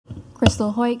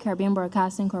Crystal Hoyt, Caribbean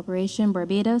Broadcasting Corporation,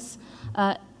 Barbados.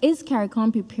 Is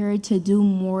CARICOM prepared to do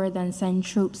more than send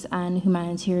troops and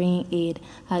humanitarian aid?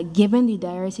 Given the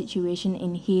dire situation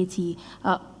in Haiti,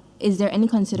 is there any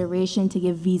consideration to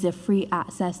give visa-free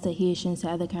access to Haitians to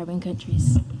other Caribbean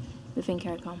countries within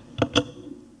CARICOM?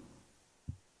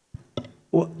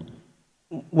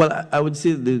 Well, I would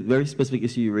say the very specific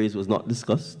issue you raised was not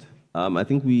discussed. I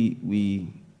think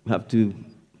we have to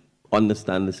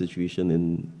understand the situation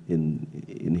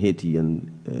in Haiti, and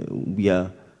we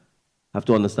have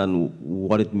to understand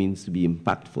what it means to be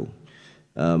impactful.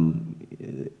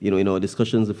 In our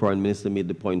discussions, the foreign minister made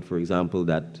the point, for example,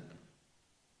 that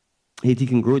Haiti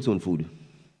can grow its own food.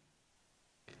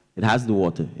 It has the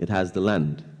water, it has the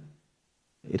land,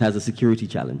 it has a security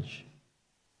challenge.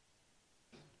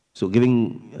 So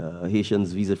giving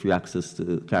Haitians visa-free access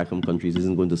to CARICOM countries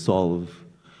isn't going to solve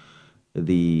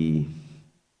the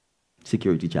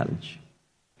security challenge.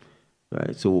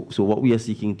 Right? So what we are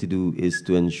seeking to do is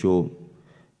to ensure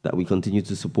that we continue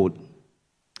to support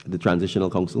the Transitional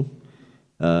Council,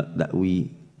 that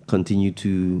we continue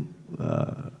to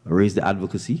raise the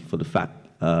advocacy for the fact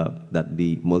that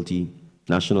the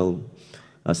multinational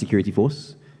security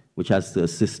force, which has to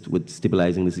assist with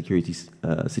stabilizing the security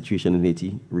situation in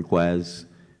Haiti, requires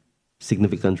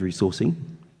significant resourcing.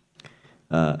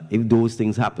 If those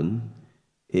things happen,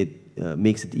 it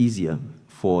makes it easier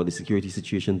for the security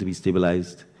situation to be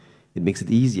stabilized. It makes it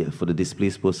easier for the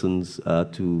displaced persons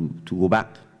to go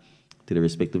back to their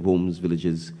respective homes,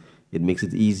 villages. It makes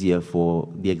it easier for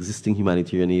the existing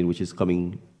humanitarian aid, which is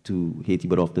coming to Haiti,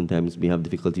 but oftentimes may have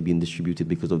difficulty being distributed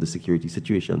because of the security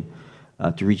situation,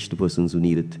 to reach the persons who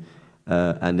need it.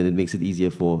 And then it makes it easier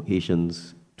for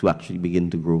Haitians to actually begin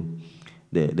to grow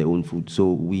their own food.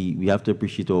 So we have to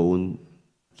appreciate our own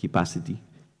capacity,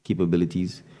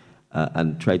 capabilities,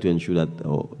 and try to ensure that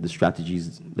the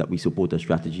strategies that we support are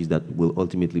strategies that will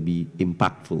ultimately be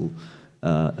impactful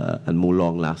and more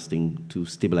long-lasting to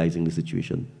stabilizing the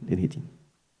situation in Haiti.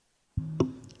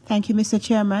 Thank you, Mr.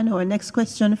 Chairman. Our next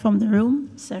question from the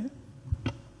room, sir.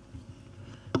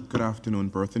 Good afternoon,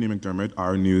 Berthany McDermott,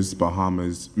 Our News,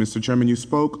 Bahamas. Mr. Chairman, you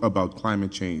spoke about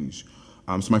climate change.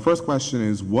 So my first question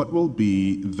is, what will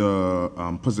be the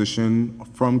position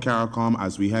from CARICOM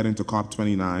as we head into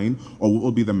COP29, or what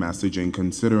will be the messaging,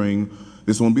 considering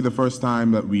this won't be the first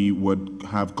time that we would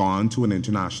have gone to an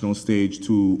international stage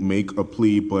to make a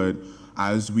plea, but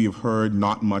as we've heard,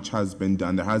 not much has been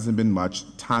done. There hasn't been much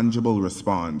tangible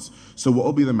response. So what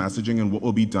will be the messaging and what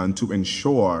will be done to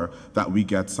ensure that we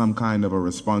get some kind of a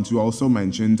response? You also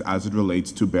mentioned, as it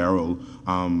relates to Beryl,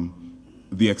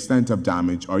 the extent of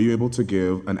damage. Are you able to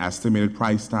give an estimated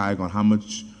price tag on how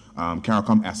much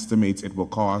CARICOM estimates it will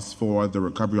cost for the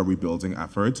recovery or rebuilding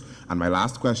effort? And my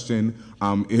last question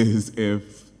is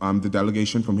if the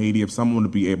delegation from Haiti, if someone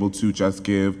would be able to just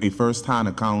give a first-hand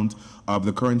account of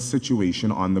the current situation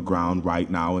on the ground right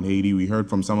now in Haiti. We heard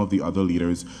from some of the other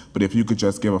leaders, but if you could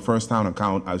just give a first-hand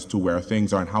account as to where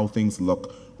things are and how things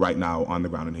look right now on the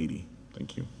ground in Haiti.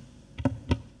 Thank you.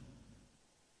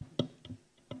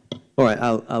 All right,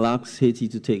 I'll ask Haiti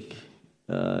to take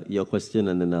your question,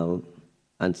 and then I'll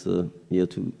answer your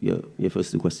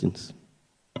first two questions.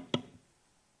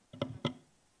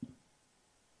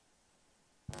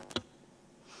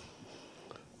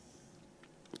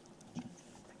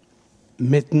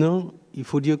 Maintenant, il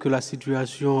faut dire que la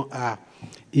situation a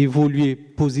évolué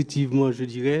positivement, je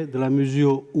dirais, dans la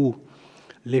mesure où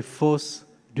les forces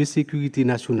de sécurité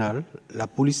nationale, la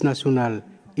police nationale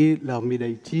et l'armée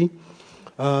d'Haïti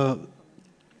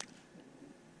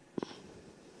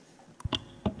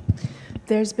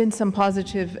There's been some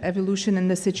positive evolution in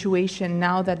the situation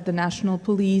now that the national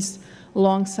police,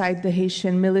 alongside the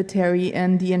Haitian military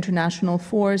and the international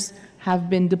force, have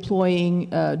been deploying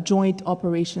joint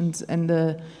operations in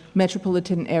the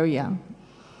metropolitan area.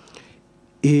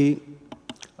 Et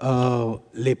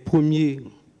les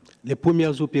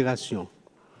premières opérations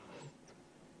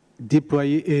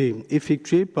déployées et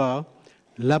effectuées par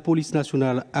la police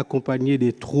nationale accompagnée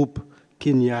des troupes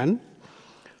kenyanes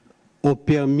ont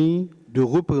permis de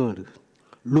reprendre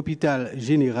l'hôpital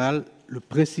général, le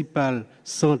principal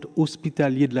centre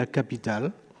hospitalier de la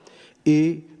capitale,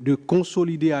 et de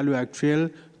consolider à l'heure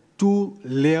actuelle tout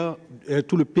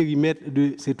le périmètre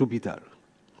de cet hôpital.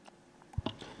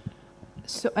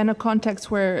 So in a context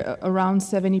where around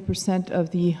 70%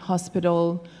 of the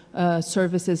hospital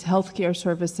services, healthcare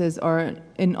services are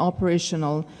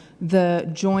operational, the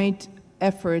joint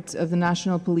efforts of the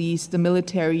national police, the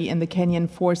military, and the Kenyan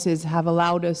forces have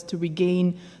allowed us to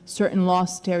regain certain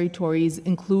lost territories,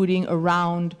 including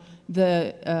around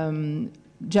the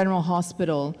General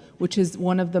Hospital, which is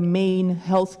one of the main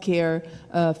healthcare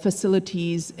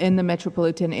facilities in the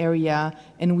metropolitan area,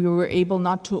 and we were able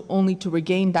not to only to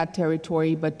regain that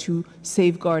territory, but to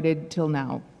safeguard it till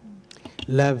now.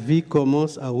 La vie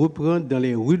commence à reprendre dans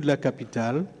les rues de la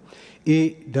capitale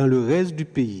et dans le reste du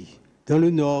pays, dans le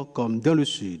nord comme dans le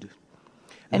sud.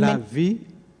 La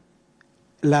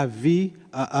vie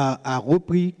a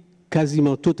repris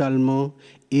quasiment totalement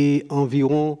et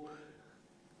environ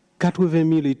 80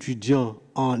 000 étudiants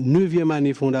en 9e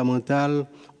année fondamentale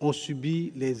ont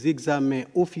subi les examens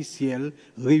officiels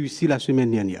réussis la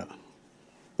semaine dernière.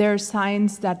 There are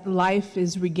signs that life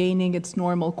is regaining its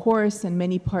normal course in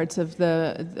many parts of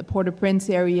the Port-au-Prince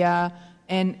area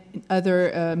and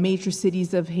other major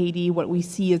cities of Haiti. What we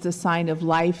see is a sign of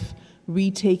life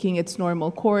retaking its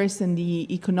normal course and the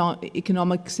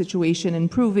economic situation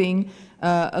improving.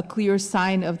 A clear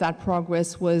sign of that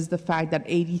progress was the fact that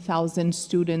 80,000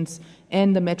 students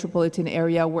in the metropolitan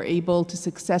area were able to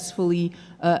successfully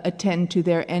attend to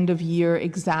their end-of-year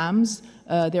exams,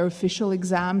 their official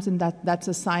exams, and that's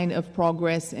a sign of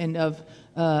progress and of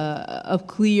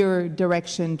clear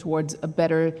direction towards a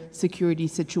better security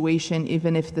situation,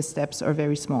 even if the steps are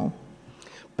very small.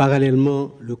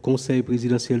 Parallèlement, le Conseil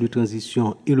présidentiel de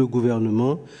transition et le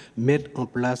gouvernement mettent en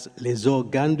place les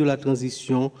organes de la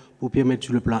transition pour permettre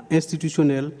sur le plan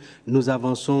institutionnel, nous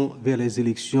avançons vers les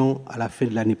élections à la fin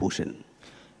de l'année prochaine.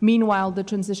 Meanwhile, the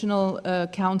Transitional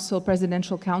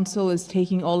Presidential Council is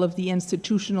taking all of the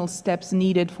institutional steps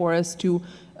needed for us to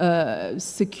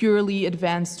securely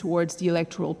advance towards the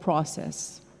electoral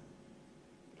process.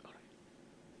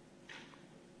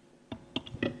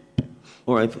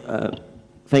 All right.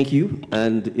 Thank you.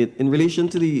 And in relation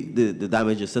to the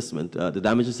damage assessment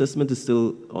is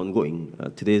still ongoing.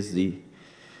 Today is the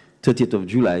 30th of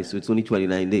July, so it's only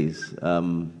 29 days.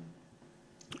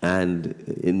 And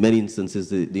in many instances,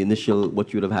 the initial,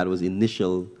 what you would have had was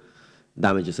initial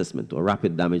damage assessment or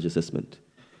rapid damage assessment.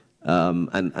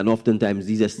 And oftentimes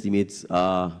these estimates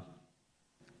are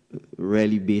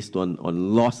really based on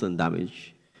loss and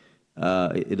damage.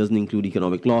 It doesn't include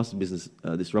economic loss, business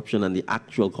disruption, and the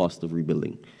actual cost of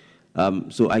rebuilding.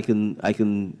 So I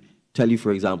can tell you,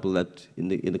 for example, that in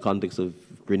the context of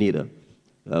Grenada,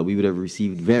 we would have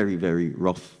received very, very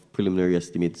rough preliminary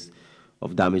estimates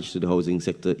of damage to the housing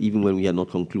sector, even when we had not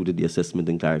concluded the assessment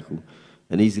in CARICOM.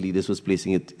 And easily, this was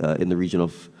placing it in the region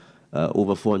of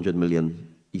over 400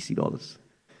 million EC dollars.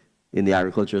 In the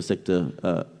agriculture sector,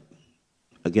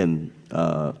 again,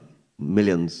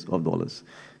 millions of dollars.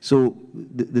 So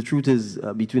the truth is,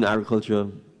 between agriculture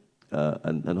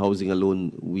and housing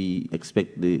alone, we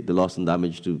expect the loss and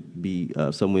damage to be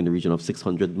somewhere in the region of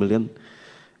 600 million.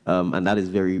 And that is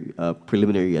very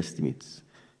preliminary estimates.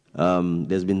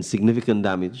 There's been significant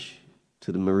damage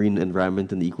to the marine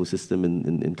environment and the ecosystem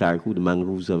in CARICOM. The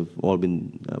mangroves have all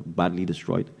been badly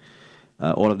destroyed.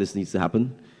 All of this needs to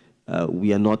happen.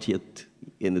 We are not yet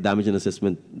in the damage and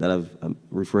assessment that I'm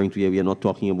referring to here. We are not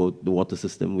talking about the water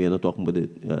system. We are not talking about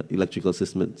the electrical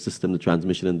system, the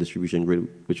transmission and distribution grid,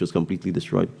 which was completely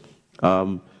destroyed.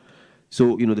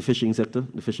 So, you know, the fishing sector,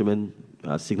 the fishermen,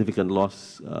 significant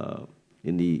loss.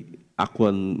 In the aqua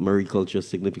and mariculture,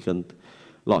 significant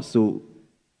loss. So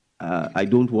I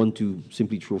don't want to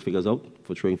simply throw figures out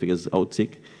for throwing figures out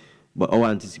sake, but our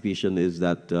anticipation is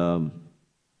that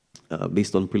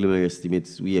based on preliminary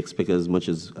estimates, we expect as much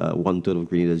as 1/3 of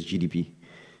Grenada's GDP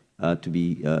to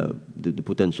be the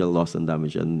potential loss and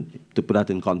damage. And to put that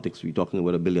in context, we're talking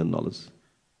about $1 billion.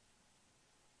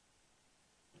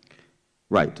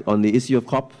 Right, on the issue of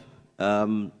COP,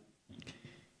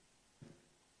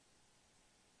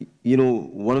 you know,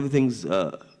 one of the things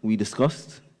we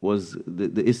discussed was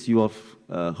the issue of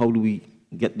how do we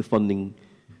get the funding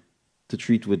to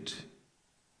treat with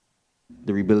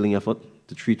the rebuilding effort,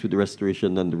 to treat with the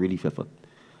restoration and the relief effort.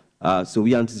 So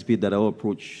we anticipate that our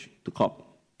approach to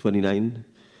COP29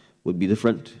 would be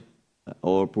different.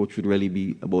 Our approach would really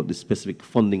be about the specific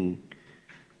funding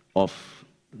of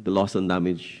the loss and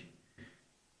damage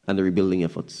and the rebuilding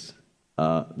efforts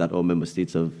that our member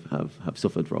states have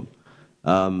suffered from.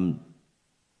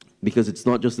 Because it's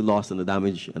not just the loss and the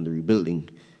damage and the rebuilding,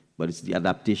 but it's the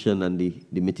adaptation and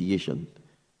the mitigation.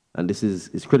 And this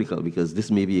is critical because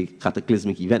this may be a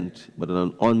cataclysmic event, but on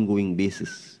an ongoing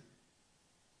basis,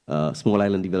 small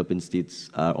island developing states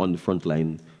are on the front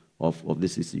line of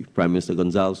this issue. Prime Minister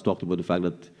Gonzalez talked about the fact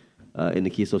that in the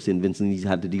case of St. Vincent, he's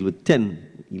had to deal with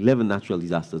 11 natural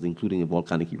disasters, including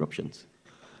volcanic eruptions.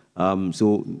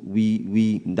 So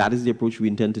that is the approach we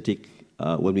intend to take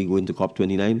when we go into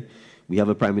COP29. We have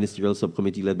a Prime Ministerial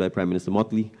Subcommittee led by Prime Minister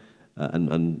Motley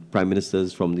and prime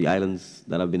ministers from the islands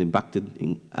that have been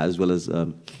impacted, as well as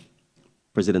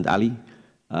President Ali,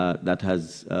 that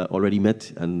has already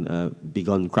met and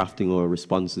begun crafting our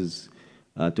responses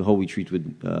to how we treat with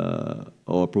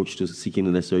our approach to seeking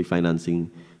the necessary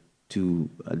financing to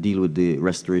deal with the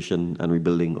restoration and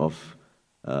rebuilding of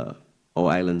our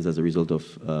islands as a result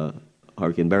of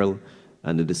Hurricane Beryl,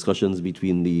 and the discussions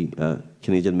between the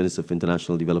Canadian Minister of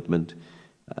International Development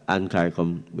and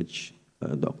CARICOM, which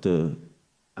Dr.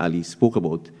 Ali spoke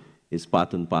about, is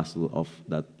part and parcel of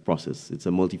that process. It's a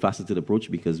multifaceted approach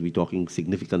because we're talking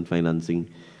significant financing,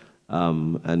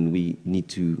 and we need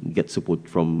to get support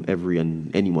from every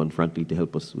and anyone, frankly, to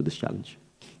help us with this challenge.